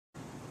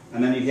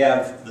And then you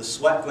have the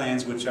sweat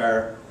glands, which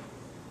are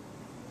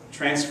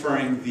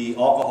transferring the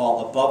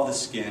alcohol above the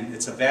skin.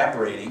 It's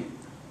evaporating.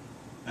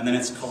 And then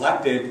it's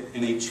collected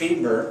in a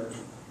chamber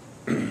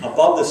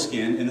above the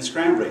skin in the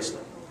SCRAM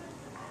bracelet.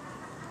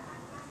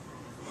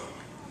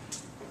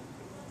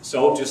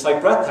 So just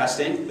like breath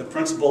testing, the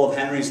principle of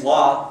Henry's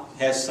law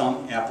has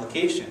some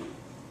application.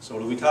 So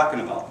what are we talking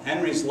about?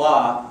 Henry's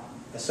law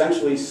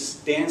essentially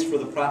stands for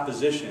the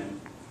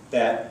proposition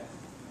that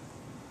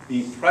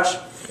the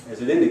pressure,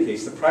 as it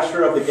indicates, the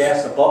pressure of the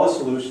gas above a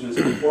solution is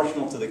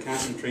proportional to the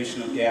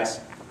concentration of gas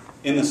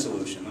in the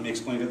solution. Let me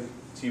explain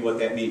to you what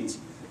that means.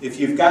 If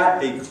you've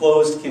got a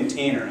closed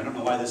container, I don't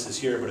know why this is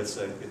here, but it's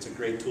a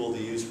great tool to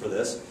use for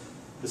this.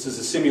 This is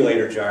a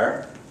simulator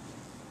jar,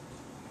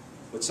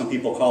 what some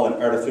people call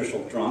an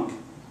artificial drunk.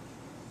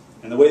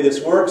 And the way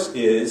this works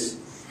is,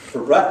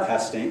 for breath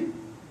testing,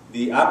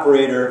 the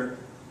operator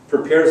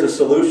prepares a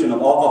solution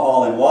of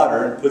alcohol and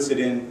water and puts it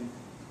in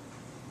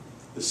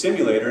the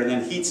simulator and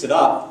then heats it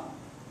up,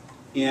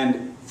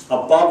 and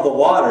above the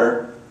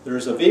water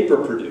there's a vapor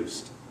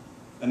produced.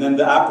 And then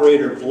the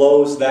operator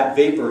blows that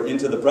vapor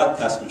into the breath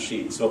test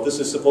machine. So if this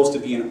is supposed to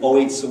be an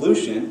O8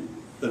 solution,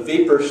 the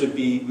vapor should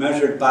be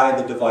measured by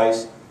the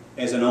device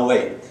as an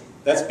O8.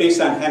 That's based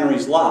on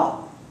Henry's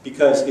law,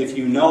 because if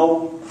you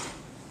know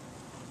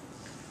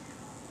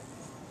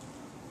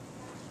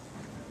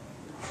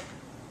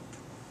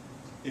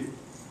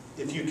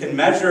if you can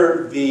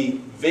measure the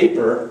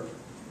vapor,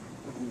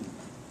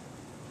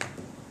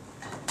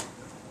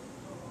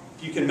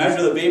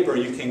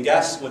 you can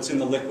guess what's in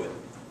the liquid.